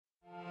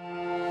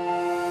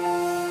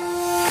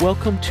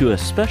Welcome to a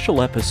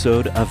special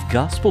episode of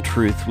Gospel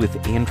Truth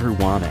with Andrew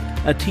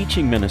Wannick, a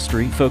teaching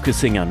ministry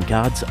focusing on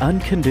God's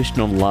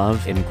unconditional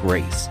love and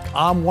grace.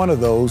 I'm one of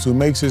those who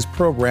makes his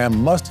program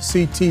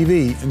must-see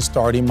TV in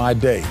starting my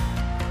day.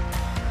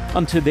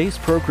 On today's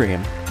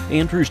program,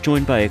 Andrew's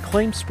joined by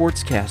acclaimed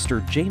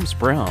sportscaster James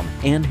Brown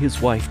and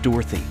his wife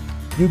Dorothy.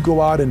 You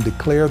go out and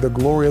declare the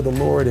glory of the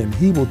Lord, and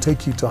he will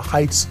take you to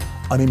heights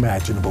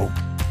unimaginable.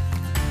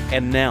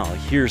 And now,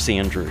 here's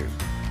Andrew.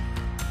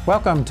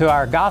 Welcome to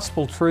our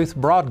Gospel Truth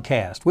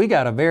broadcast. We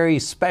got a very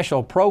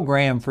special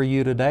program for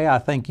you today. I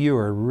think you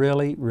are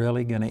really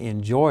going to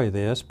enjoy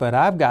this, but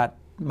I've got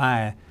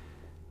my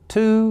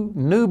two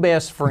new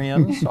best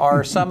friends,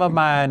 or some of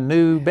my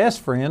new best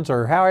friends,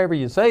 or however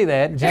you say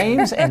that,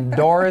 James and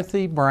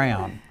Dorothy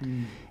Brown.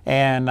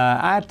 And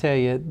I tell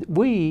you,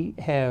 we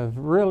have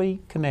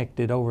really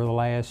connected over the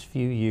last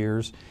few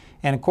years.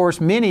 And of course,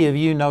 many of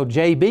you know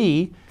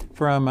JB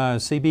from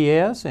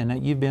CBS,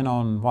 and you've been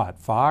on, what,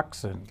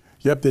 Fox?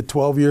 Yep, did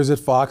 12 years at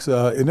Fox.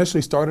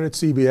 Initially started at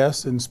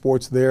CBS in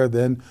sports there.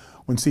 Then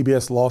when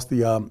CBS lost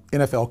the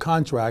NFL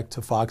contract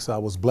to Fox, I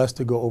was blessed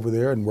to go over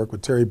there and work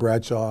with Terry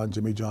Bradshaw and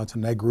Jimmy Johnson,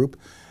 that group.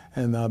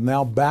 And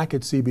now back at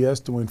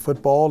CBS doing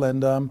football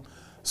and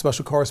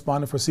special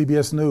correspondent for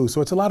CBS News. So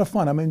it's a lot of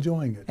fun. I'm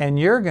enjoying it. And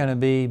you're going to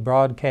be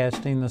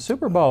broadcasting the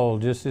Super Bowl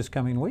just this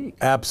coming week.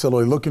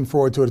 Absolutely. Looking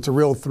forward to it. It's a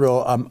real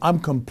thrill. I'm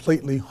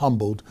completely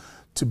humbled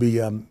to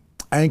be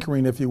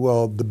anchoring, if you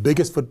will, the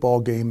biggest football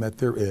game that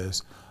there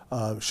is.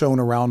 Shown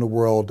around the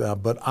world,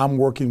 but I'm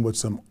working with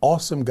some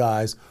awesome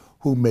guys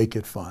who make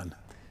it fun.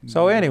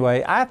 So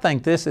anyway, I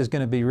think this is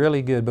going to be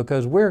really good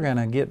because we're going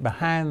to get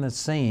behind the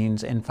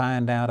scenes and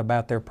find out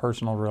about their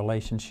personal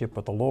relationship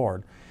with the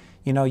Lord.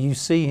 You know, you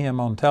see him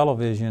on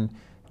television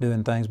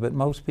doing things, but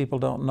most people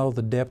don't know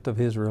the depth of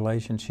his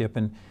relationship.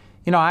 And,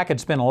 you know, I could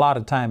spend a lot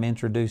of time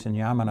introducing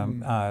you. I'm going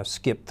to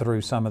skip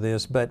through some of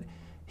this, but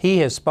he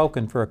has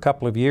spoken for a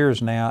couple of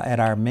years now at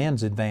our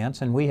men's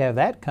advance, and we have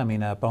that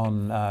coming up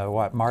on,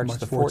 March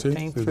the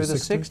 14th through the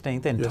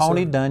 16th. And yes,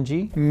 Tony sir.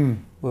 Dungy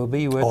will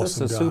be with us,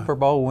 the guy. Super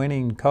Bowl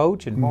winning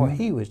coach, and boy,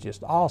 he was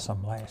just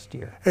awesome last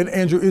year. And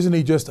Andrew, isn't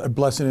he just a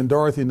blessing? And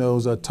Dorothy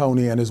knows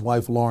Tony and his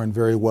wife Lauren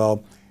very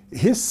well.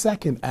 His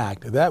second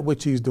act, that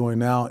which he's doing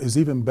now, is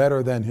even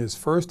better than his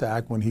first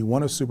act when he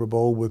won a Super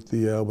Bowl with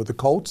the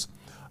Colts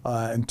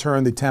and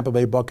turned the Tampa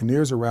Bay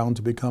Buccaneers around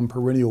to become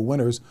perennial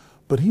winners.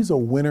 But he's a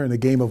winner in the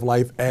game of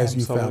life, as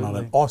you found out,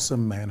 an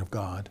awesome man of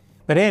God.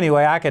 But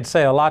anyway, I could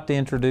say a lot to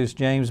introduce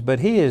James, but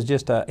he is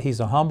he's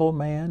a humble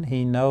man.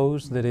 He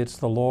knows that it's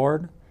the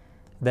Lord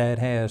that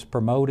has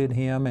promoted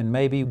him, and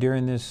maybe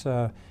during this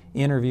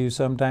interview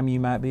sometime you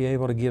might be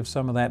able to give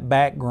some of that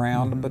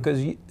background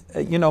because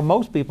you know,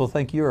 most people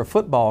think you're a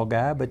football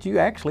guy, but you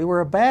actually were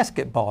a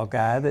basketball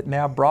guy that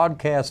now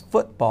broadcasts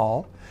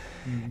football.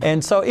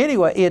 And so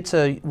anyway, it's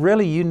a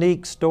really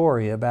unique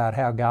story about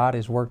how God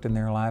has worked in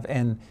their life.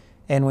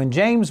 And when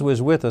James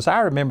was with us,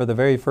 I remember the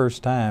very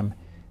first time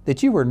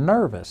that you were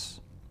nervous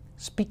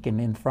speaking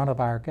in front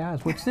of our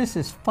guys, which this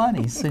is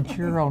funny since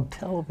you're on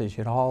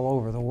television all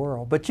over the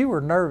world. But you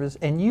were nervous,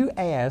 and you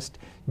asked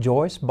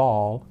Joyce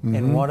Ball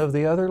and one of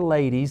the other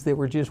ladies that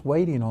were just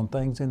waiting on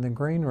things in the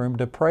green room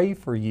to pray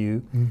for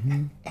you.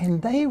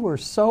 And they were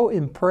so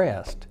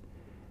impressed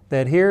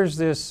that here's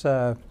this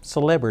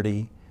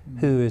celebrity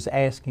who is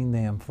asking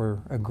them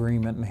for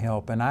agreement and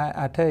help. And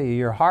I tell you,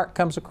 your heart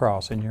comes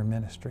across in your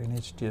ministry, and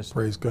it's just,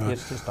 praise God.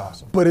 It's just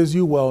awesome. But as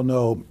you well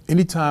know,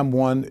 anytime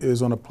one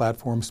is on a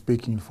platform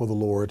speaking for the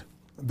Lord,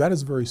 that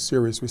is a very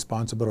serious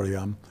responsibility.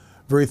 I'm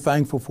very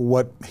thankful for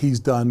what he's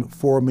done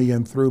for me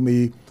and through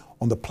me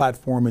on the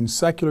platform in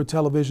secular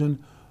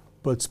television,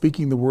 but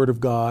speaking the word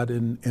of God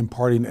and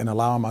imparting and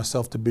allowing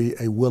myself to be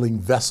a willing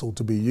vessel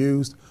to be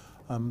used,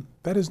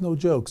 that is no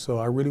joke. So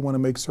I really want to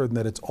make certain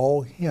that it's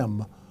all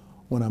him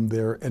when I'm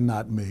there and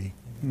not me.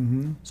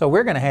 So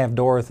we're going to have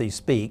Dorothy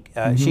speak.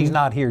 She's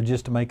not here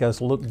just to make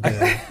us look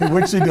good.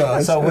 Which she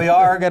does. So we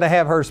are going to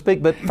have her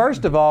speak. But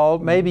first of all,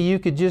 maybe you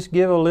could just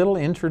give a little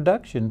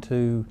introduction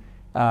to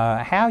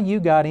how you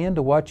got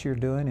into what you're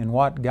doing and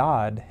what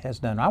God has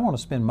done. I want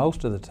to spend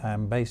most of the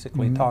time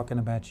basically talking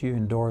about you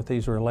and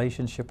Dorothy's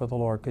relationship with the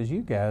Lord, because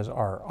you guys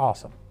are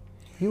awesome.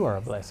 You are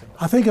a blessing.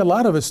 I think a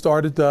lot of it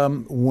started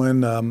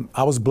when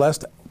I was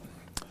blessed.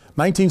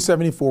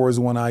 1974 is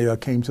when I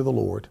came to the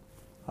Lord.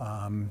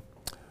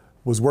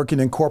 Was working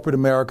in corporate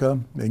America,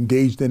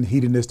 engaged in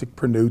hedonistic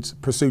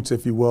pursuits,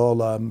 if you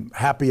will,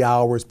 happy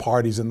hours,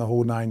 parties, and the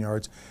whole 9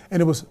 yards.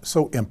 And it was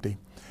so empty.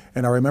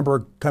 And I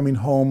remember coming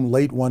home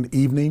late one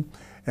evening,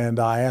 and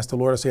I asked the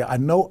Lord, I said, I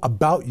know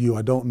about you,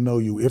 I don't know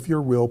you. If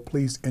you're real,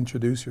 please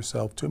introduce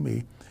yourself to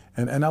me,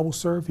 and I will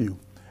serve you.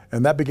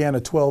 And that began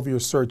a 12-year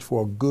search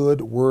for a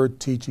good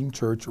word-teaching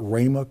church,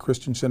 Rhema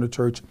Christian Center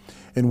Church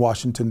in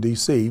Washington,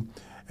 D.C.,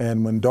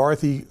 and when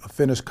Dorothy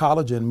finished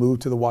college and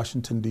moved to the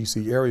Washington,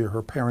 D.C. area,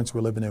 her parents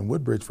were living in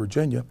Woodbridge,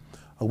 Virginia,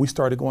 we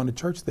started going to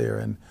church there.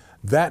 And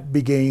that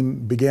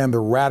began the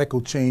radical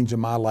change in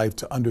my life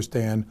to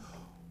understand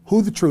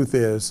who the truth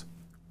is,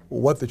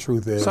 what the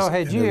truth is. So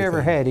had and you ever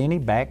everything. had any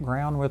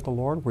background with the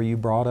Lord? Were you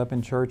brought up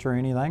in church or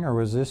anything, or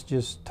was this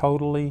just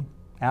totally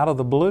out of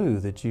the blue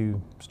that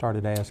you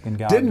started asking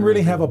God? Didn't to really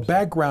reveal have a Himself?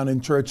 background in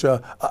church.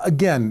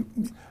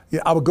 Again,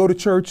 yeah, I would go to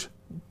church,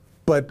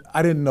 but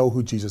I didn't know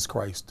who Jesus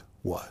Christ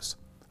was.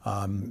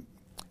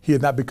 He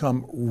had not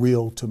become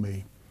real to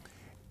me.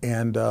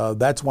 And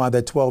that's why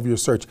that 12-year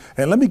search.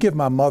 And let me give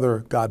my mother,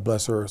 God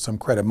bless her, some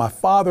credit. My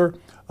father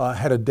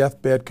had a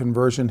deathbed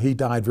conversion. He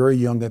died very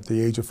young at the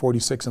age of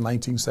 46 in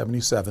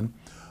 1977.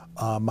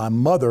 My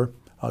mother,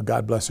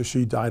 God bless her,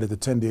 she died at the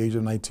tender age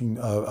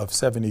of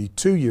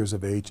 72 years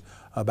of age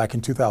back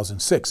in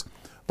 2006.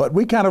 But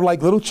we kind of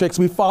like little chicks,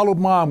 we followed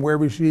Mom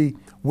wherever she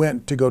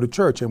went to go to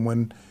church. And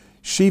when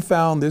she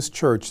found this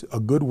church, a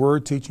good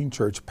word teaching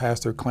church,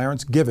 Pastor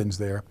Clarence Givens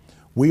there,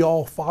 we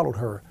all followed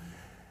her.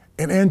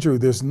 And Andrew,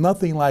 there's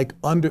nothing like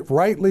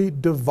rightly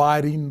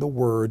dividing the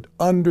word,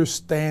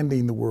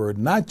 understanding the word,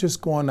 not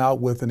just going out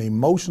with an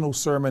emotional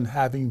sermon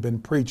having been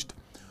preached,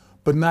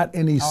 but not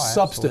any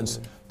substance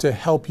absolutely. to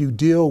help you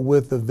deal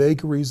with the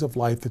vagaries of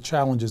life, the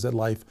challenges that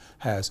life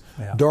has.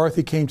 Yeah.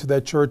 Dorothy came to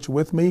that church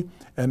with me,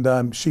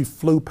 and she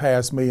flew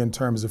past me in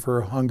terms of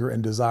her hunger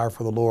and desire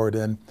for the Lord,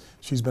 and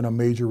she's been a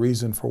major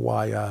reason for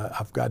why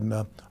I've gotten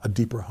a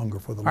deeper hunger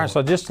for the All Lord. right,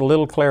 so just a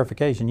little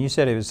clarification. You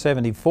said it was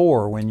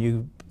 74 when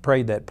you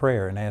prayed that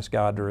prayer and asked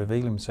God to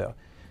reveal Himself.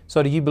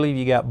 So do you believe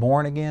you got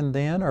born again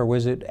then, or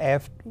was it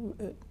after?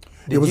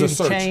 Did It was you a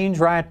search. change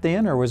right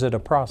then, or was it a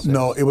process?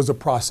 No, it was a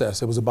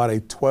process. It was about a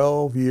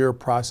 12-year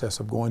process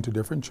of going to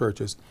different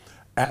churches,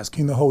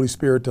 asking the Holy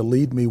Spirit to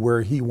lead me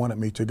where He wanted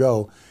me to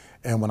go.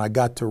 And when I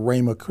got to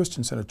Rhema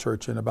Christian Center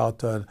Church in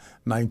about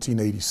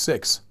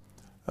 1986,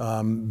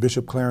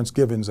 Bishop Clarence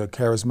Givens, a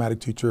charismatic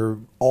teacher,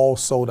 all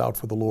sold out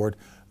for the Lord.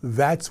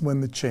 That's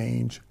when the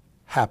change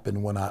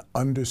happened, when I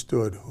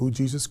understood who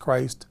Jesus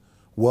Christ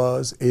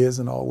was, is,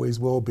 and always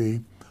will be.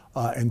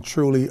 And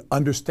truly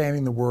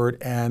understanding the Word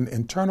and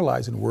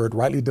internalizing the Word,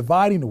 rightly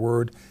dividing the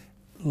Word,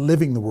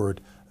 living the Word.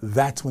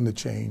 That's when the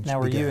change Now,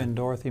 were began. you and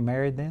Dorothy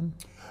married then?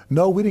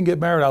 No, we didn't get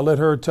married. I'll let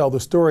her tell the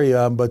story,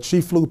 but she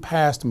flew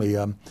past me.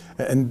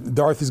 And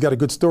Dorothy's got a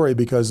good story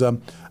because,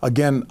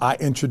 again, I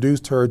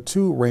introduced her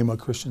to Rhema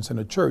Christian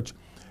Center Church.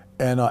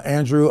 And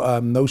Andrew,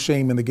 no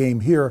shame in the game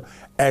here,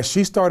 as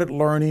she started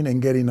learning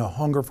and getting a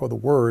hunger for the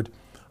Word,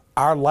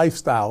 our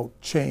lifestyle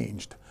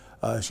changed.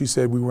 She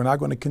said we were not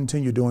going to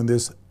continue doing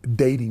this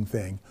dating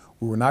thing.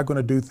 We were not going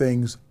to do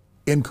things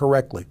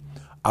incorrectly.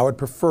 I would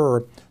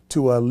prefer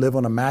to live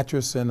on a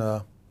mattress in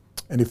an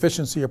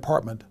efficiency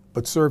apartment,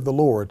 but serve the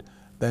Lord,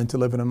 than to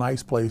live in a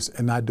nice place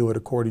and not do it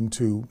according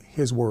to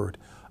His Word.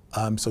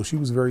 So she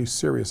was very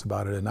serious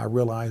about it, and I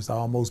realized I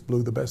almost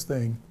blew the best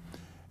thing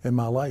in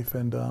my life,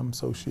 and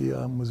so she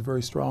was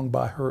very strong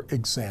by her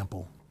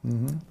example.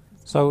 Mm-hmm.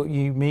 So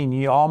you mean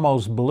you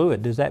almost blew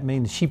it? Does that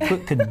mean she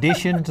put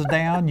conditions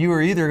down? You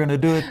were either going to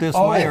do it this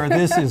way or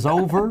this is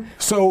over?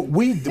 So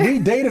we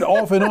dated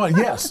off and on,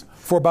 yes,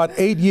 for about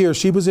 8 years.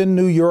 She was in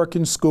New York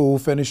in school,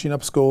 finishing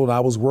up school, and I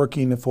was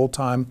working full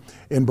time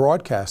in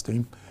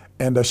broadcasting.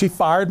 And she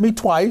fired me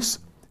twice,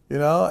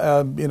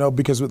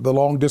 because with the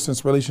long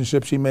distance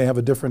relationship, she may have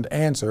a different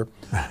answer.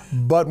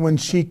 But when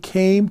she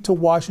came to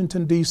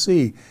Washington,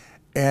 D.C.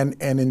 and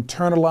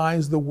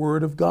internalized the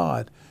Word of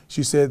God,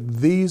 she said,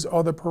 these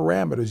are the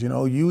parameters.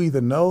 You either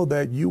know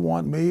that you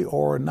want me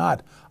or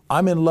not.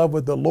 I'm in love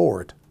with the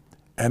Lord,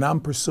 and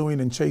I'm pursuing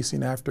and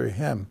chasing after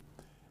Him.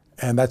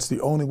 And that's the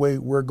only way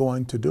we're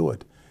going to do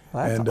it.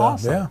 That's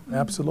awesome. Yeah,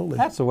 absolutely.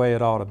 That's the way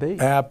it ought to be.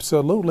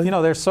 Absolutely.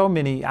 There's so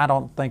many, I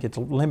don't think it's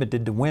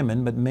limited to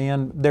women, but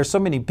men, there's so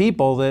many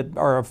people that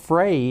are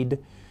afraid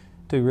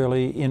to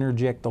really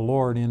interject the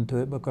Lord into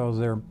it because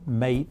their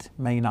mate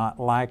may not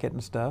like it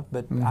and stuff.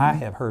 But I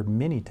have heard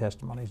many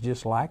testimonies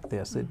just like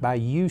this, that by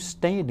you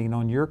standing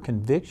on your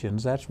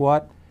convictions, that's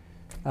what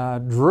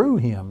drew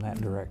him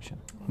that direction.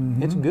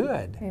 It's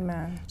good.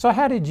 Amen. So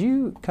how did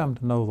you come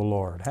to know the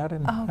Lord? How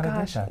did Oh that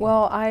gosh. happen?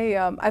 Well,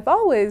 I've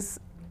always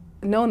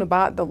known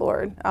about the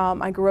Lord.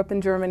 I grew up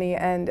in Germany,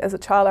 and as a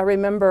child, I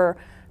remember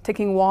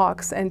taking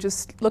walks and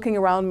just looking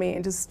around me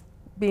and just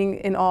being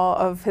in awe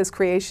of His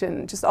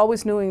creation, just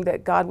always knowing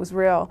that God was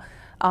real.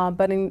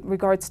 But in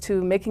regards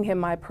to making Him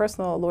my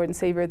personal Lord and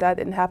Savior, that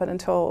didn't happen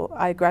until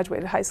I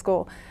graduated high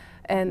school.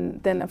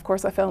 And then, of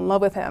course, I fell in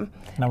love with Him.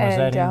 Now, was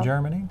that in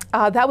Germany?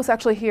 That was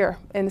actually here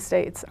in the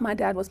States. My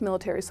dad was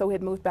military, so we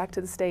had moved back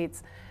to the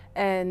States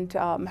and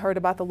heard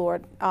about the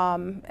Lord.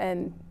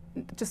 And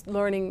just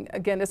learning,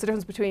 again, there's a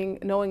difference between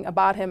knowing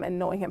about Him and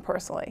knowing Him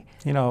personally.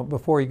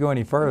 Before you go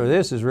any further,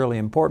 this is really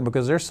important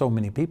because there's so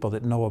many people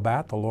that know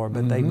about the Lord,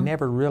 but they've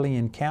never really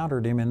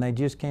encountered Him, and they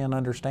just can't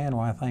understand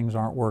why things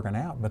aren't working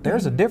out. But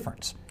there's a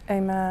difference.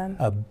 Amen.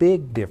 A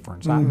big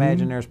difference. I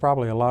imagine there's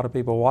probably a lot of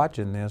people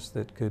watching this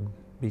that could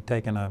be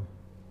taking a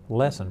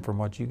lesson from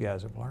what you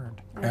guys have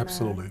learned.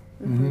 Absolutely.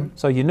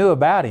 So you knew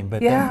about him,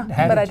 but Yeah, then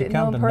how but did I you didn't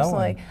come know him to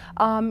personally.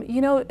 know him?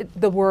 You know,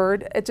 the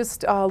Word, it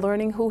just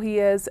learning who He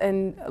is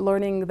and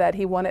learning that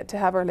He wanted to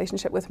have a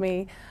relationship with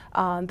me,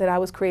 that I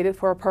was created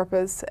for a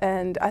purpose.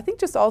 And I think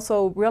just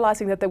also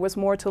realizing that there was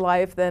more to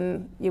life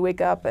than you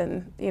wake up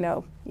and, you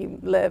know, you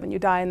live and you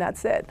die and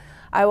that's it.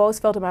 I always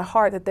felt in my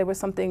heart that there was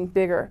something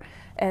bigger.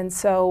 And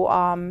so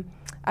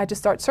I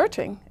just started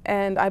searching,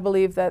 and I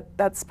believe that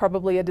that's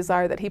probably a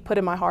desire that He put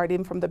in my heart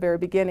even from the very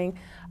beginning.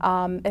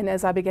 And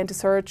as I began to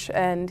search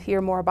and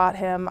hear more about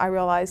Him, I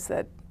realized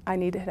that I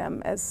needed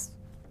Him as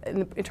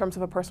in terms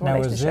of a personal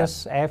relationship. Now,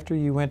 was this after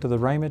you went to the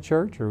Rhema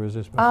Church, or was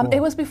this before?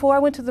 It was before I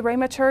went to the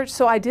Rhema Church.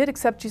 So I did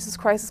accept Jesus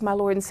Christ as my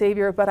Lord and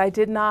Savior, but I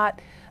did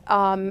not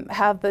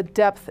have the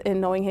depth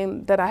in knowing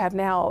Him that I have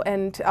now.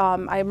 And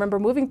I remember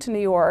moving to New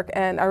York,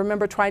 and I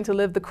remember trying to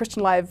live the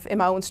Christian life in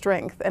my own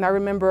strength. And I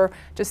remember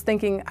just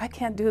thinking, I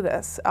can't do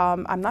this.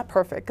 I'm not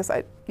perfect, because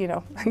I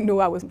knew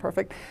I wasn't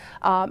perfect.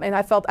 And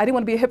I felt I didn't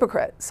want to be a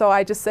hypocrite. So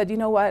I just said, you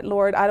know what,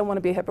 Lord, I don't want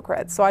to be a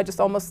hypocrite. So I just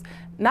almost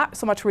not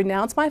so much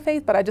renounced my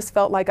faith, but I just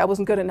felt like I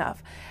wasn't good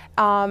enough.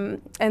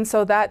 And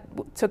so that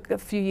took a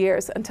few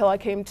years until I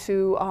came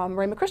to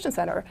Rhema Christian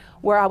Center,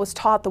 where I was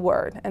taught the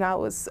Word, and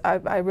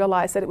I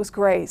realized that it was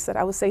grace, that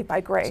I was saved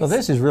by grace. So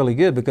this is really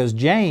good, because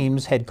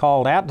James had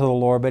called out to the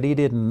Lord, but he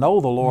didn't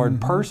know the Lord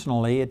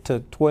personally. It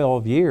took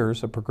 12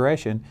 years of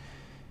progression,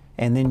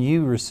 and then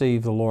you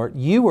received the Lord.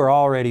 You were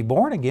already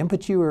born again,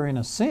 but you were in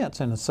a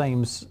sense in the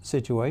same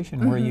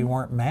situation where you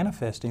weren't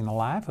manifesting the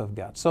life of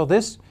God. So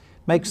this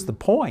makes the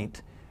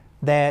point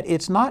that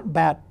it's not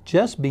about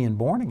just being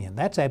born again.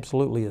 That's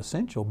absolutely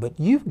essential, but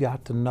you've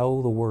got to know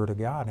the Word of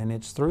God, and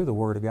it's through the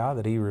Word of God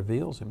that He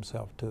reveals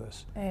Himself to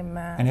us.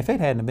 Amen. And if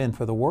it hadn't been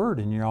for the Word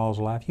in your all's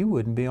life, you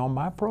wouldn't be on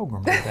my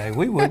program today.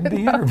 We wouldn't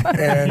be interviewing.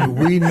 And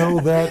we know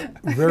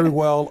that very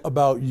well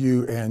about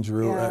you,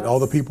 Andrew, and all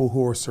the Yes. people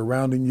who are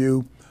surrounding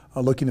you,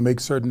 looking to make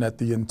certain that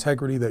the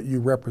integrity that you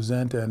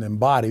represent and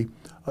embody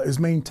is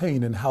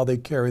maintained in how they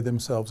carry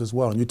themselves as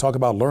well. And you talk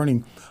about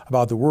learning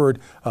about the Word.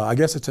 I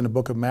guess it's in the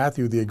book of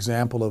Matthew, the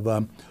example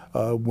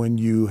of when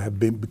you have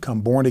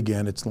become born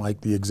again. It's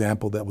like the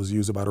example that was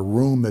used about a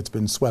room that's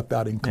been swept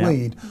out and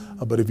cleaned.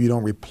 But if you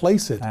don't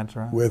replace it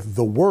with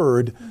the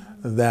Word,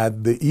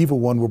 that the evil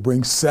one will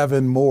bring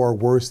 7 more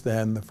worse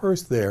than the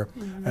first there.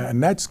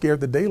 And that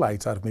scared the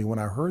daylights out of me when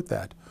I heard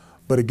that.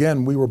 But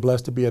again, we were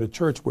blessed to be at a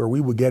church where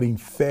we were getting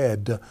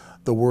fed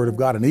the Word of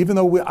God. And even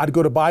though I'd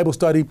go to Bible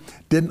study,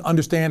 didn't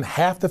understand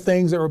half the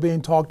things that were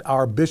being taught,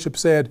 our bishop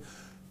said,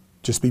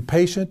 just be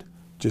patient,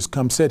 just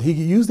come sit. He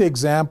used the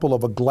example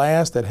of a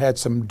glass that had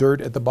some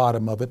dirt at the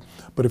bottom of it.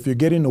 But if you're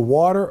getting the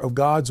water of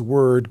God's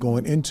Word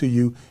going into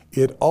you,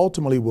 it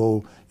ultimately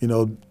will,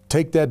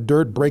 take that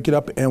dirt, break it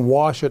up, and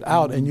wash it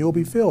out, and you'll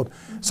be filled.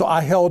 So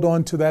I held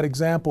on to that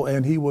example,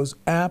 and he was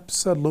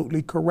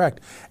absolutely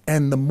correct.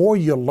 And the more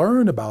you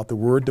learn about the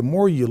Word, the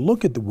more you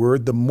look at the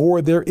Word, the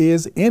more there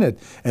is in it.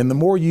 And the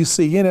more you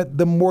see in it,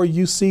 the more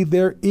you see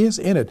there is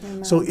in it.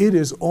 Amen. So it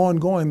is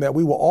ongoing that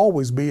we will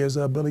always be, as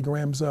Billy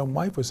Graham's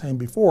wife was saying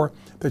before,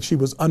 that she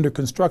was under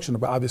construction.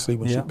 But obviously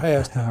when she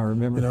passed, I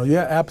remember.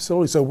 Yeah,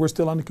 absolutely. So we're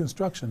still under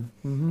construction.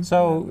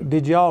 So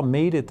did y'all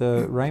meet at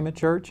the Rhema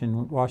Church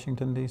in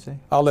Washington, D.C.?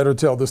 I'll let her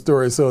tell the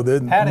story, so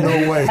there's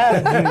no way.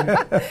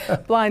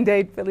 Blind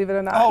date, believe it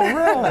or not. Oh,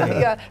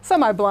 really? Yeah,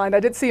 semi-blind. I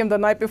did see him the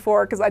night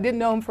before because I didn't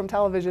know him from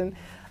television,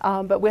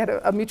 but we had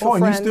a mutual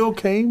friend. Oh, and you still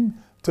came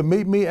to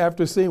meet me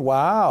after seeing?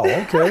 Wow,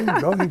 okay,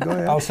 go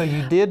ahead. Oh, so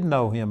you did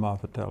know him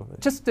off of television?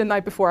 Just the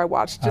night before I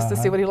watched, just to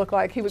see what he looked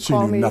like. He would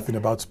call me. She knew nothing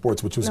about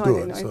sports, which was no, good. I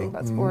didn't know anything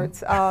about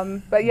sports.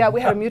 But yeah,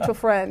 we had a mutual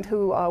friend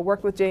who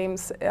worked with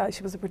James.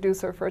 She was a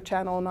producer for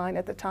Channel 9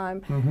 at the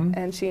time,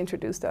 and she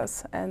introduced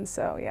us. And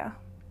so, yeah,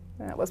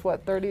 that was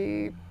what,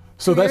 30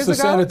 So that's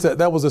years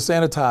that was a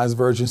sanitized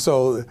version.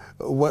 So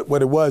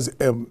what it was,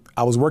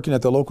 I was working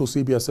at the local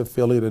CBS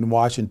affiliate in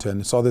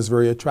Washington, saw this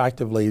very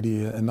attractive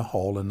lady in the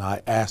hall, and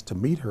I asked to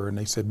meet her, and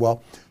they said,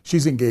 well,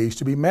 she's engaged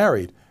to be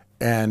married.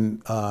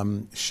 And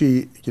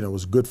she,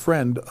 was a good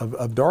friend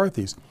of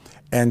Dorothy's.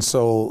 And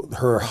so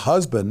her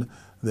husband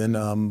then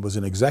was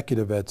an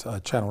executive at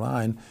Channel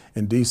 9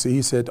 in D.C.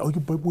 He said, oh,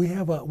 but we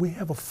have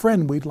a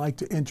friend we'd like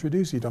to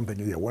introduce you to. I'm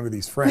thinking, yeah, one of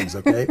these friends,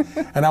 okay?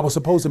 And I was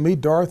supposed to meet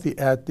Dorothy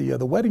at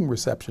the wedding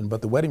reception,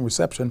 but the wedding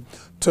reception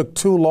took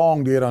too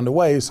long to get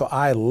underway, so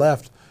I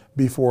left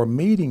before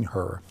meeting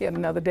her. He had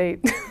another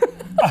date.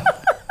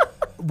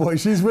 Boy,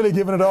 she's really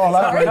giving it all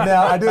out right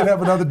now. I did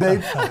have another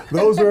date.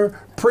 Those were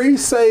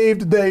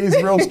pre-saved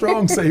days, real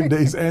strong saved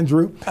days,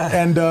 Andrew.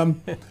 And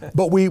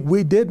but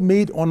we did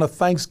meet on a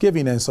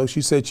Thanksgiving, and so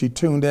she said she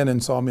tuned in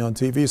and saw me on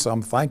TV. So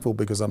I'm thankful,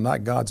 because I'm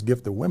not God's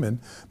gift to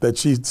women, that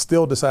she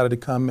still decided to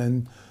come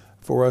and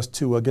for us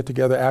to get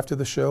together after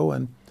the show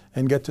and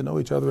get to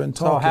know each other and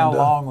talk. So how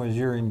long was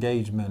your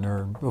engagement,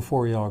 or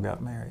before y'all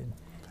got married?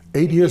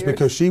 8 years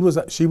because she was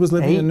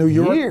living in New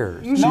York. 8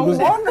 years. No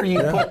wonder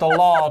you put the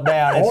law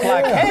down. It's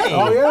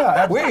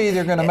hey, we're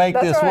either going to make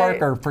this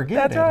work or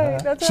forget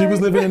it. That's she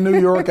was living in New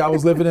York. I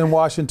was living in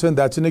Washington.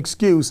 That's an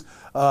excuse.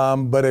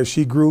 But as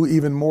she grew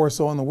even more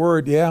so in the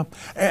Word,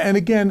 And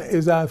again,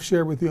 as I've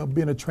shared with you,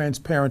 being a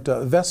transparent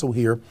vessel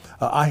here,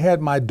 I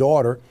had my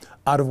daughter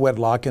out of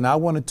wedlock, and I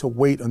wanted to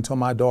wait until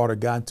my daughter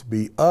got to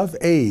be of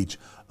age,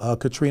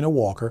 Katrina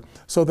Walker,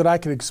 so that I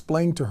could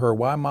explain to her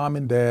why Mom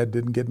and Dad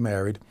didn't get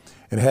married.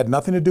 It had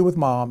nothing to do with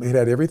Mom. It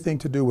had everything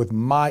to do with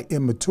my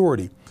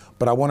immaturity.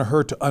 But I wanted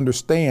her to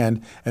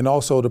understand and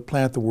also to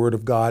plant the Word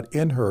of God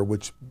in her,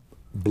 which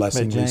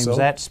blessingly so. But James, so.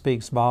 that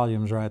speaks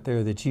volumes right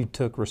there, that you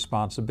took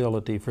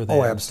responsibility for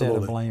that instead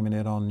of blaming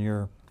it on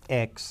your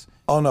ex.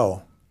 Oh,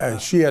 no.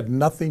 She had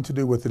nothing to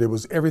do with it. It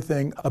was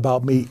everything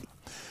about me.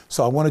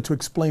 So I wanted to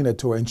explain it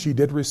to her, and she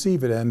did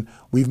receive it, and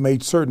we've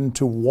made certain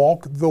to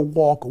walk the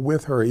walk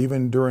with her,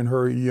 even during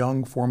her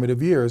young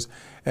formative years.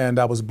 And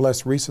I was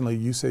blessed recently,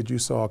 you said you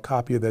saw a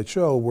copy of that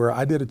show, where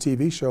I did a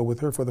TV show with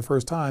her for the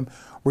first time,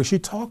 where she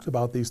talked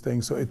about these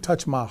things. So it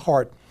touched my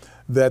heart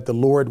that the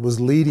Lord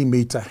was leading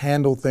me to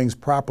handle things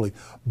properly.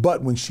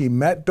 But when she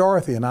met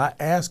Dorothy, and I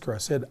asked her, I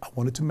said, I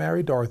wanted to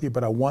marry Dorothy,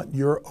 but I want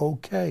your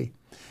okay.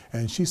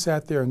 And she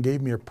sat there and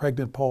gave me a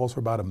pregnant pause for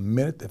about a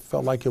minute. It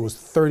felt like it was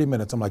 30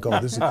 minutes. I'm like, oh,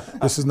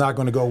 this is not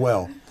going to go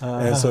well.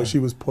 And so she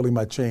was pulling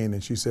my chain,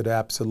 and she said,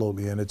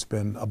 absolutely. And it's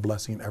been a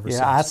blessing ever since.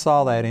 Yeah, I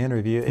saw that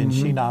interview, and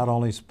she not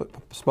only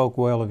spoke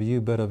well of you,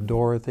 but of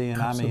Dorothy.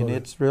 And Absolutely. I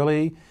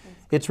mean,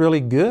 it's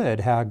really good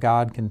how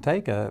God can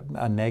take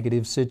a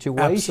negative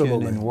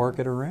situation and work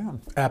it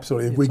around.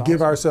 Absolutely. If we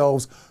give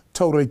ourselves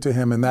totally to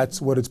Him, and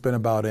that's what it's been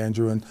about,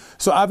 Andrew. And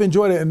so I've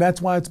enjoyed it, and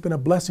that's why it's been a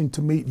blessing to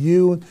meet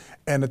you,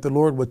 and that the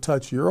Lord would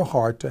touch your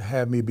heart to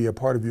have me be a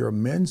part of your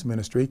men's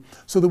ministry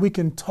so that we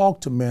can talk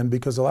to men,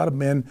 because a lot of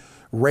men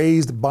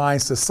raised by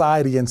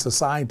society and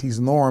society's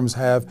norms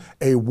have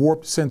a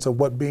warped sense of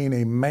what being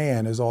a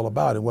man is all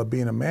about. And what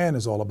being a man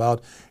is all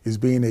about is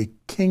being a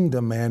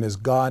kingdom man as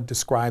God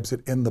describes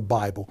it in the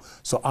Bible.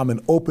 So I'm an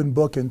open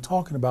book in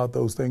talking about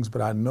those things,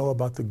 but I know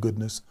about the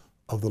goodness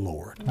of the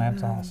Lord.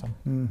 That's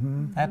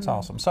awesome. That's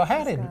awesome. So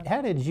how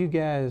did you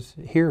guys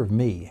hear of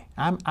me?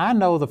 I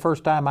know the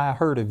first time I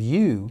heard of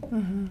you.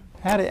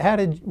 How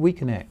did we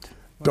connect?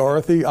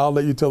 Dorothy, I'll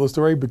let you tell the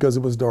story because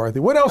it was Dorothy.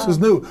 What else is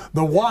new?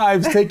 The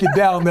wives take you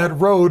down that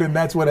road, and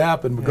that's what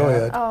happened. But go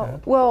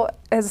ahead. Well,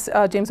 as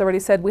James already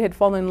said, we had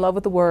fallen in love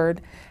with the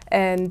Word,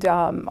 and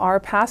our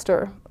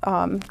pastor,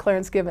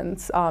 Clarence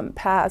Givens,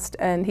 passed,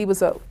 and he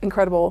was an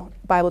incredible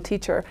Bible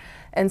teacher.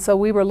 And so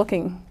we were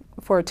looking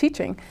for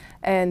teaching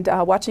and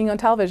watching on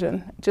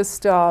television,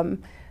 just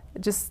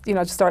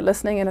start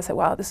listening, and I said,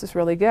 wow, this is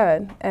really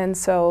good. And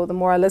so the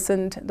more I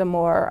listened, the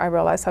more I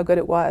realized how good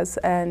it was,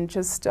 and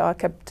just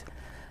kept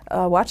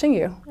watching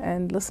you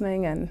and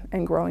listening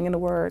and growing in the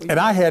Word. And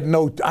I had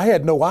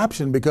no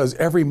option, because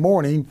every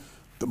morning,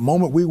 the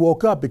moment we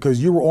woke up,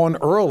 because you were on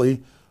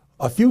early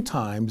a few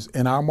times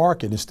in our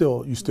market,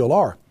 and you still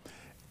are.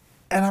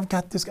 And I'm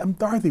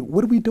Dorothy,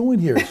 what are we doing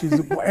here? She's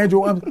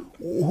Andrew,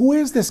 who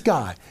is this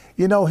guy?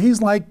 You know, he's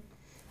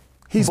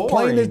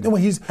plain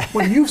as,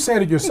 well, you've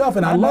said it yourself,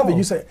 and I love it.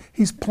 You say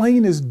he's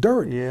plain as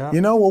dirt. Yeah.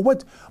 You know,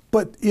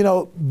 but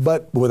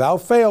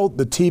without fail,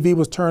 the TV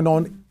was turned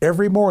on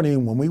every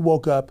morning when we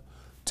woke up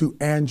to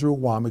Andrew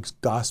Wommack's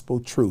Gospel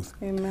Truth.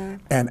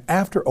 Amen. And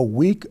after a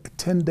week,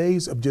 10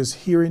 days of just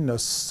hearing the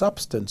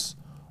substance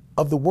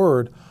of the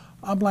Word,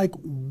 I'm like,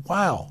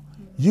 wow,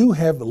 you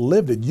have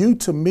lived it. You,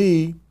 to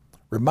me,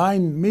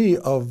 remind me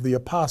of the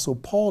Apostle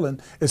Paul,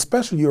 and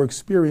especially your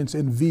experience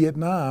in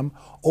Vietnam,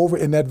 over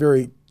in that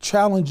very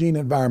challenging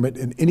environment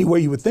in any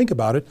way you would think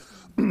about it,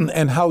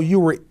 and how you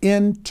were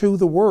into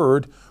the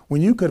Word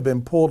when you could have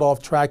been pulled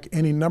off track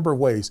any number of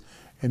ways.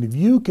 And if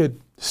you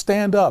could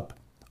stand up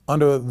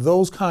under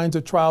those kinds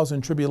of trials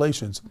and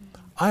tribulations,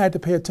 I had to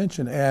pay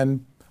attention.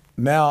 And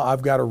now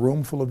I've got a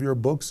room full of your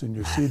books and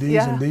your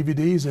CDs and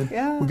DVDs,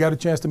 and we got a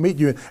chance to meet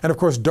you. And of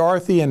course,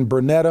 Dorothy and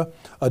Bernetta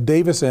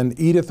Davis and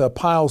Edith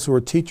Piles, who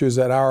are teachers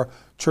at our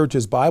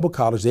church's Bible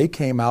college, they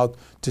came out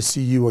to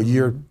see you a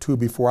year or two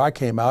before I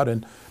came out,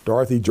 and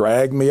Dorothy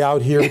dragged me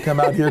out here to come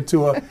out here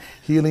to a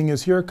Healing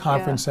is Here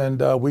conference,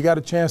 and we got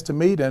a chance to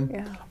meet,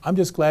 and I'm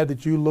just glad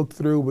that you looked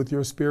through with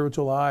your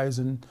spiritual eyes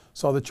and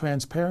saw the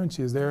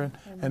transparency is there,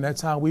 and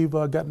that's how we've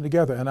gotten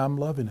together, and I'm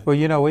loving it. Well,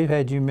 you know, we've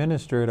had you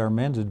minister at our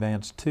men's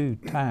advance 2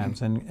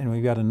 times, and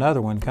we've got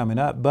another one coming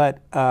up, but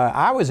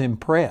I was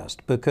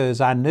impressed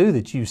because I knew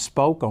that you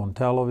spoke on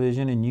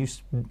television and you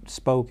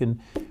spoke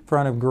in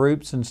front of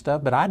groups and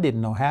stuff, but I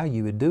didn't know how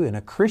you would do it in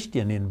a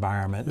Christian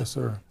environment. Yes,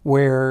 sir.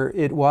 Where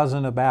it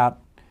wasn't about,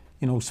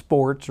 you know,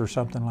 sports or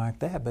something like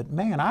that. But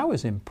man, I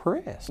was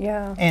impressed.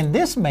 Yeah. And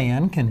this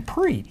man can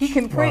preach. He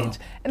can preach.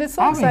 And it's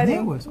so exciting.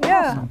 It was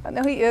awesome.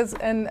 No, he is.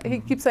 And he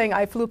keeps saying,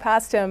 I flew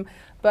past him,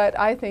 but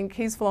I think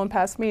he's flown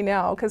past me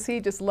now because he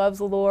just loves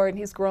the Lord and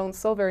he's grown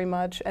so very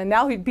much. And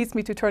now he beats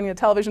me to turning the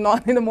television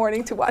on in the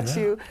morning to watch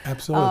you.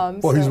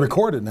 Absolutely. Well, he's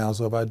recorded now,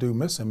 so if I do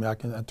miss him, I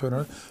can turn it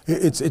on.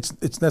 It's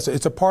necessary.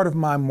 It's a part of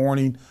my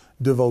morning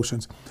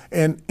devotions.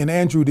 And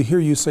Andrew, to hear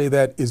you say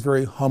that is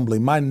very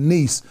humbling. My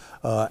niece,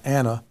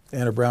 Anna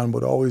Brown,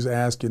 would always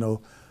ask,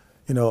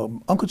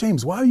 Uncle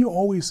James, why are you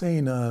always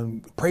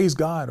saying praise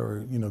God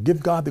or,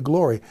 give God the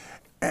glory?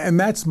 And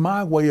that's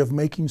my way of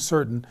making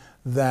certain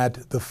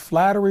that the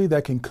flattery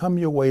that can come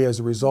your way as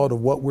a result of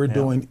what we're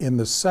doing in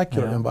the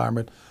secular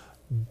environment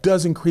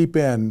doesn't creep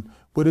in.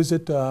 What is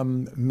it?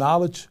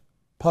 Knowledge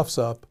puffs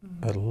up,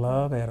 but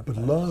love edifies.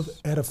 But love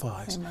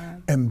edifies.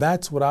 Amen. And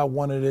that's what I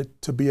wanted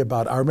it to be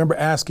about. I remember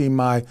asking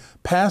my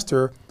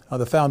pastor,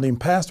 the founding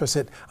pastor, I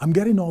said, I'm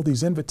getting all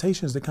these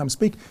invitations to come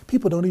speak.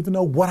 People don't even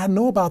know what I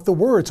know about the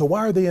Word, so why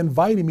are they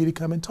inviting me to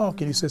come and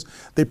talk? And he says,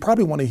 they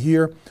probably want to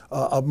hear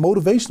a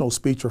motivational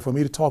speech or for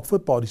me to talk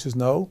football. He says,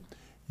 no,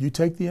 you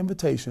take the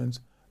invitations.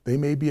 They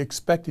may be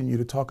expecting you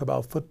to talk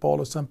about football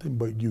or something,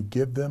 but you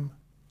give them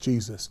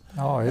Jesus.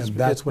 Oh, and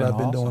that's what I've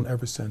been doing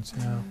ever since.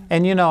 Yeah.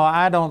 And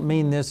I don't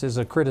mean this as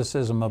a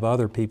criticism of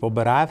other people,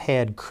 but I've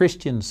had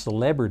Christian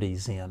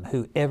celebrities in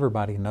who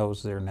everybody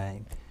knows their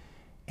name.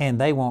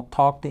 And they won't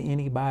talk to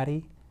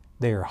anybody.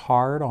 They're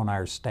hard on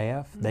our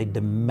staff. They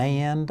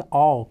demand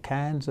all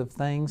kinds of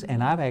things.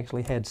 And I've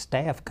actually had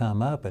staff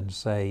come up and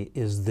say,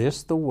 is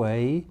this the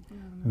way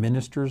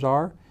ministers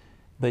are?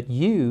 But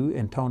you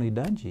and Tony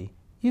Dungy,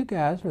 you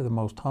guys are the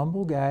most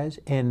humble guys.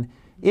 And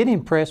it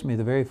impressed me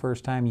the very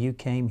first time you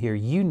came here.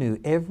 You knew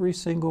every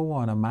single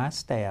one of my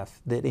staff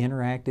that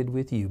interacted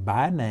with you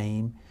by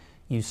name.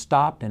 You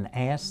stopped and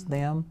asked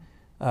them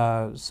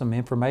some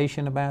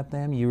information about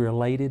them. You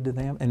related to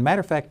them. And matter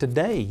of fact,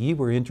 today you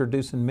were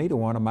introducing me to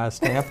one of my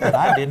staff that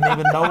I didn't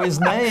even know his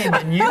name,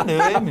 and you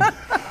knew him.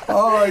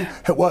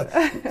 Well,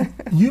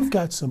 you've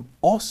got some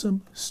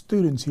awesome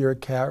students here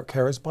at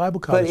Charis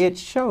Bible College. But it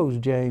shows,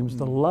 James,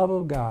 the love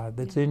of God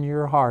that's in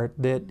your heart,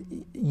 that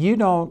you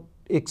don't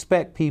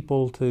expect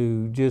people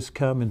to just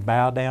come and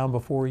bow down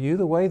before you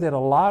the way that a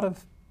lot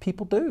of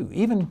people do,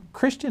 even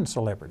Christian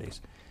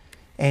celebrities.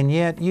 And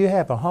yet you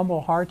have a humble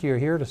heart. You're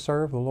here to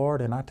serve the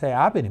Lord, and I tell you,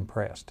 I've been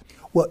impressed.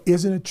 Well,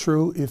 isn't it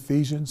true,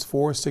 Ephesians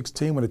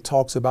 4:16, when it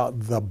talks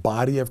about the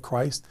body of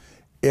Christ?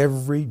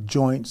 Every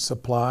joint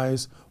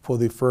supplies for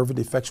the fervent,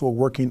 effectual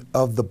working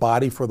of the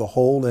body for the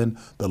whole, and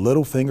the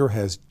little finger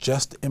has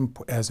just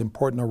as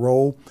important a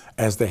role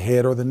as the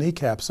head or the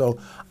kneecap. So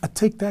I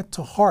take that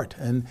to heart,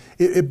 and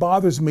it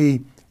bothers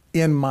me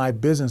in my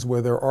business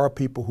where there are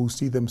people who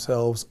see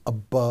themselves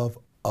above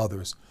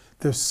others.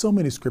 There's so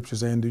many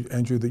scriptures,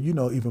 Andrew, that you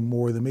know even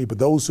more than me, but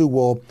those who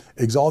will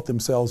exalt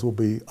themselves will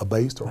be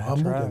abased or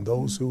humbled, and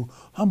those who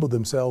humble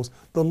themselves,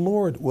 the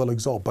Lord will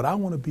exalt. But I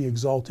want to be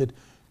exalted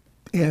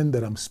in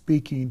that I'm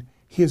speaking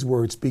His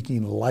word,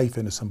 speaking life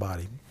into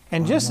somebody.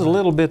 And just a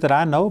little bit that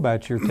I know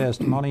about your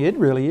testimony, it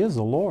really is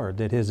the Lord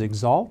that has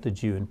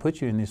exalted you and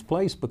put you in this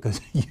place, because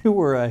you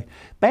were a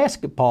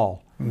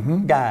basketball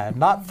guy,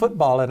 not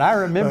football. And I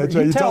remember,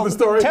 you tell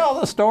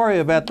the story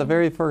about the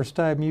very first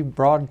time you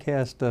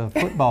broadcast a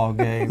football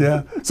game.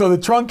 Yeah, so the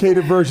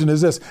truncated version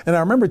is this. And I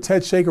remember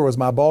Ted Shaker was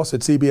my boss at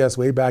CBS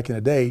way back in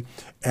the day.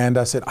 And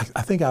I said,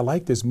 I think I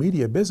like this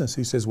media business.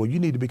 He says, well, you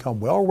need to become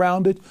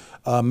well-rounded,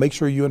 make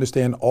sure you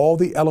understand all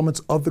the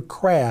elements of the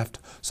craft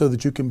so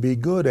that you can be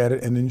good at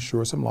it and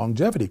ensure some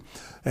longevity.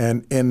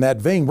 And in that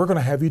vein, we're going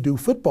to have you do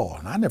football.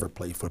 And I never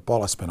played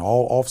football. I spent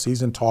all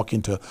off-season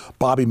talking to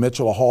Bobby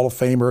Mitchell, a Hall of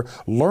Famer,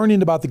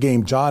 learning about the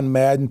game, John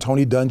Madden,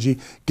 Tony Dungy,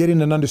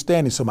 getting an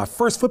understanding. So my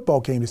first football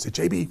game, they said,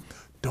 JB,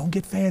 don't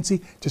get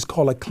fancy, just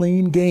call a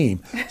clean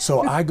game.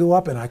 So I go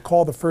up and I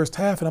call the first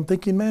half, and I'm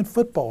thinking, man,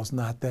 football's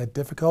not that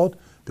difficult.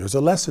 There's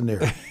a lesson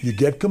there. You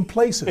get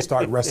complacent,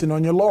 start resting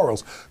on your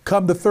laurels.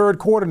 Come the third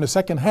quarter in the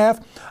second half,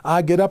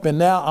 I get up and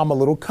now I'm a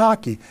little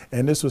cocky.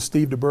 And this was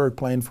Steve DeBerg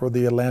playing for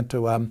the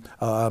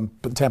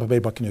Tampa Bay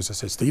Buccaneers. I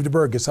said, Steve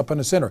DeBerg gets up in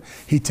the center.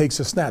 He takes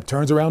a snap,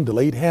 turns around,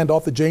 delayed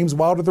handoff to James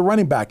Wilder, the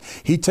running back.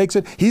 He takes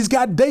it. He's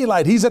got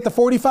daylight. He's at the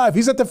 45.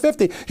 He's at the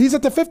 50. He's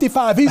at the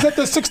 55. He's at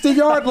the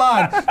 60-yard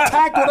line.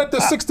 Tackled at the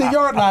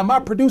 60-yard line.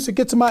 My producer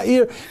gets in my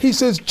ear. He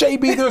says,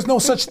 JB, there's no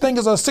such thing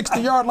as a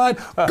 60-yard line.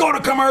 Go to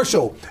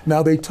commercial.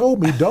 Now, they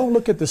told me, don't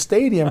look at the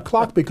stadium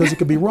clock because it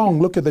could be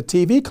wrong. Look at the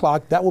TV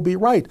clock. That will be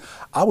right.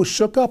 I was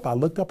shook up. I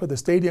looked up at the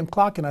stadium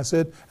clock and I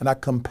said, and I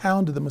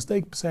compounded the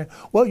mistake saying,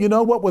 well, you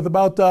know what? With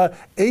about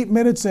 8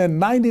 minutes and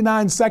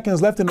 99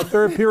 seconds left in the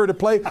third period of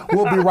play,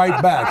 we'll be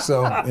right back.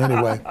 So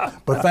anyway,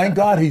 but thank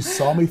God he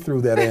saw me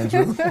through that,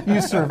 Andrew.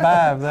 You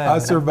survived that. I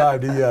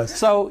survived it, yes.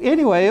 So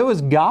anyway, it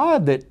was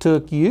God that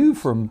took you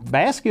from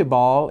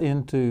basketball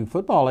into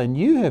football, and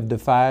you have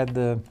defied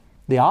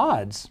the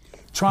odds.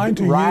 Trying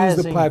to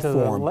use the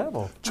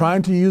platform,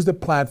 trying to use the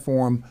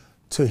platform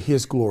to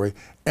His glory.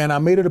 And I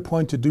made it a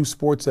point to do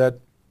sports that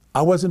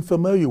I wasn't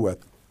familiar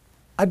with.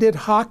 I did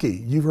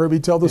hockey. You've heard me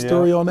tell the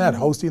story on that,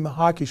 hosting the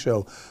hockey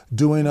show,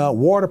 doing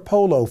water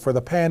polo for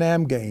the Pan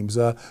Am Games,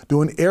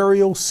 doing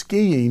aerial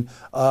skiing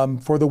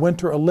for the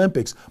Winter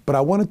Olympics. But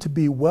I wanted to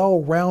be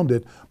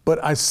well-rounded.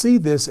 But I see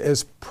this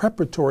as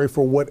preparatory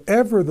for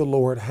whatever the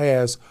Lord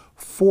has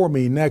for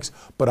me next.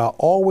 But I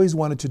always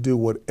wanted to do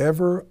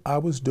whatever I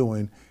was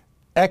doing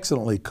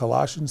excellently,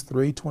 Colossians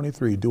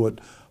 3:23. Do it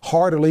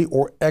heartily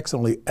or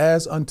excellently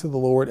as unto the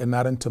Lord and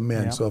not unto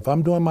men. Yeah. So if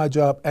I'm doing my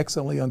job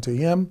excellently unto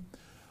Him,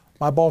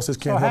 my bosses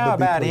can't So help how but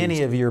be about pleased.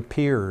 any of your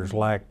peers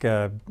like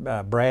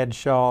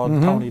Bradshaw,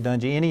 Tony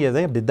Dungy, any of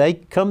them? Did they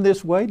come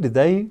this way? Did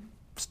they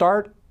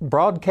start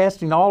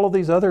broadcasting all of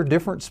these other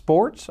different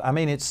sports? I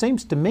mean, it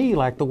seems to me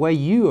like the way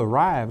you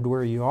arrived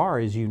where you are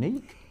is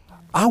unique.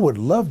 I would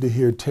love to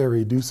hear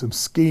Terry do some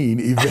skiing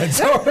events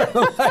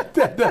like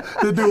that,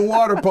 to do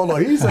water polo.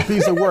 He's a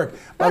piece of work.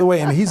 By the way,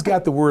 and he's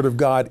got the Word of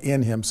God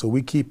in him, so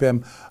we keep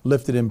him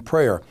lifted in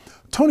prayer.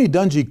 Tony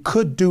Dungy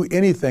could do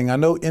anything. I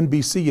know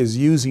NBC is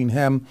using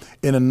him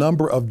in a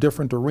number of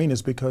different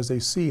arenas because they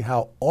see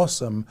how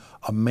awesome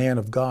a man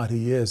of God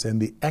he is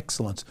and the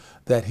excellence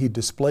that he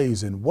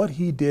displays and what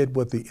he did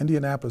with the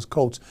Indianapolis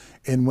Colts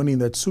in winning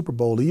that Super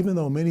Bowl. Even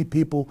though many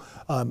people,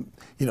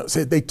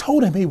 said they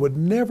told him he would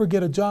never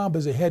get a job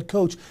as a head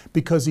coach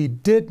because he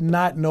did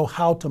not know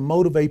how to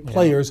motivate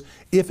players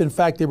if in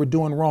fact they were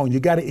doing wrong. You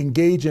got to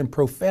engage in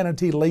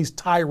profanity-laced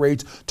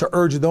tirades to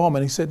urge them on.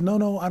 And he said,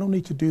 no, I don't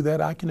need to do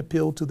that. I can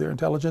appeal to their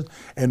intelligence.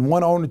 And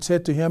one owner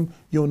said to him,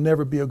 you'll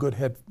never be a good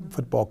head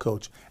football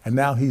coach. And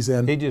now he's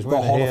in the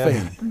Hall of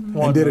Fame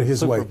and did it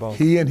his way.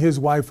 He and his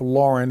wife,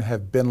 Lauren,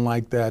 have been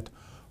like that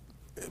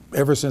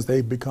ever since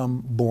they've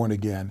become born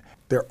again.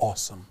 They're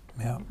awesome.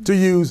 Yeah. To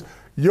use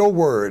your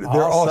word,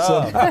 they're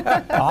awesome.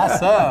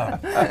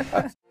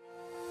 Awesome.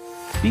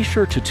 Be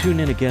sure to tune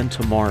in again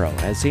tomorrow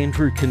as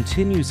Andrew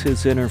continues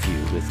his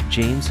interview with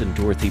James and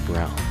Dorothy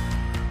Brown.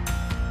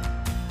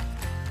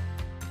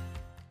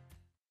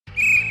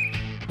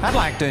 I'd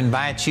like to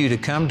invite you to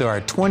come to our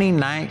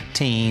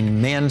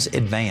 2019 Men's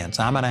Advance.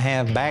 I'm going to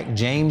have back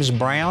James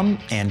Brown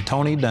and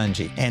Tony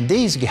Dungy. And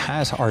these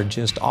guys are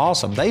just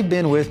awesome. They've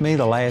been with me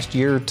the last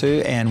year or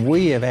two, and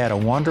we have had a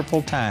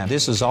wonderful time.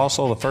 This is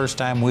also the first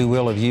time we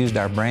will have used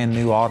our brand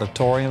new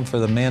auditorium for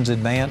the Men's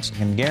Advance. I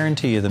can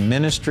guarantee you the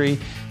ministry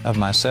of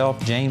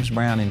myself, James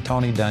Brown, and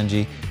Tony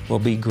Dungy will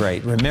be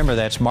great. Remember,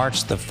 that's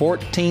March the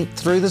 14th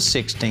through the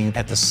 16th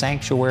at the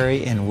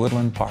Sanctuary in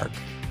Woodland Park.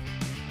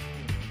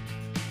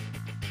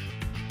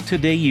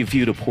 Today you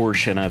viewed a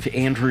portion of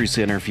Andrew's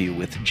interview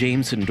with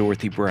James and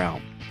Dorothy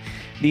Brown.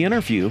 The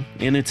interview,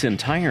 in its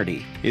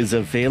entirety, is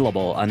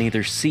available on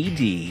either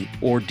CD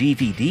or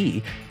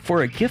DVD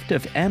for a gift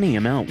of any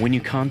amount when you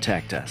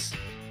contact us.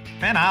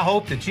 Man, I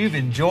hope that you've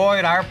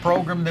enjoyed our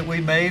program that we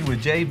made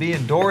with JB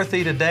and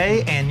Dorothy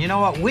today. And you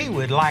know what? We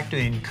would like to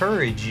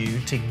encourage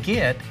you to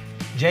get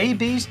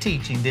JB's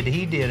teaching that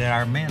he did at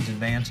our Men's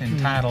Advance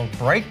entitled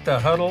Break the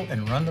Huddle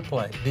and Run the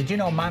Play. Did you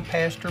know my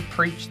pastor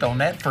preached on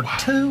that for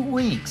 2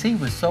 weeks? He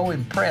was so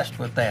impressed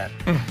with that.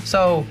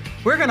 So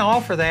we're going to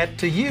offer that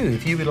to you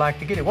if you would like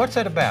to get it. What's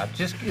that about?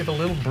 Just give a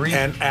little brief.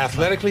 An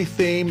athletically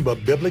themed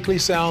but biblically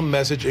sound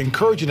message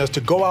encouraging us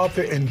to go out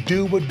there and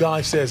do what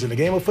God says. In the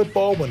game of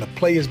football, when the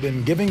play has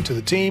been given to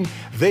the team,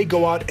 they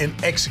go out and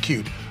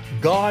execute.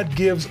 God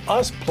gives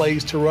us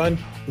plays to run.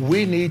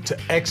 We need to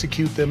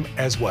execute them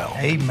as well.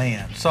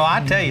 Amen. So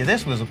I tell you,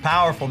 this was a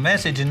powerful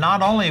message, and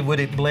not only would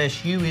it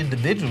bless you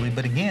individually,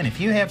 but again, if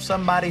you have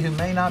somebody who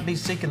may not be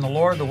seeking the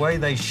Lord the way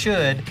they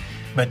should,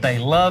 but they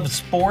love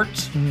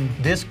sports,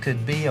 this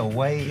could be a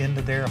way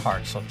into their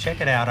heart. So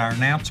check it out. Our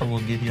announcer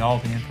will give you all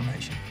the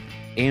information.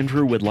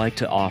 Andrew would like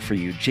to offer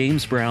you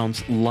James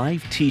Brown's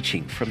live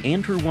teaching from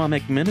Andrew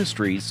Womack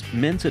Ministries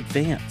Men's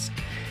Advance.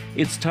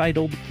 It's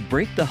titled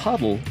Break the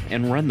Huddle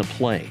and Run the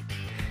Play.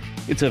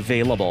 It's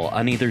available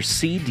on either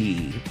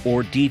CD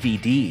or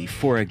DVD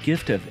for a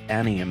gift of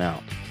any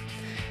amount.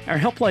 Our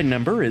helpline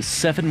number is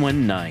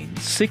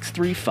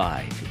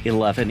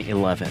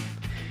 719-635-1111.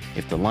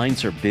 If the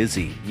lines are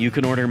busy, you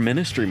can order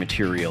ministry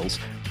materials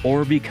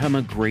or become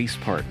a Grace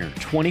Partner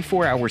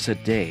 24 hours a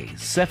day,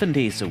 7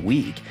 days a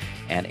week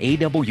at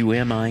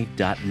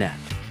awmi.net.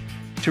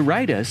 To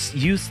write us,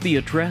 use the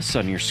address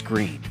on your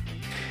screen.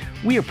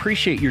 We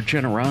appreciate your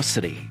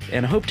generosity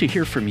and hope to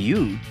hear from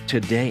you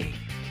today.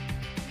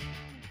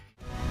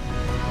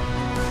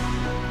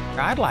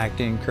 I'd like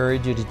to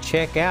encourage you to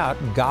check out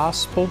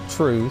Gospel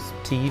Truth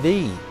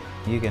TV.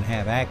 You can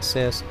have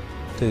access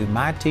to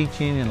my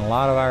teaching and a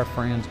lot of our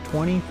friends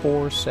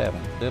 24/7.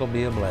 It'll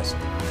be a blessing.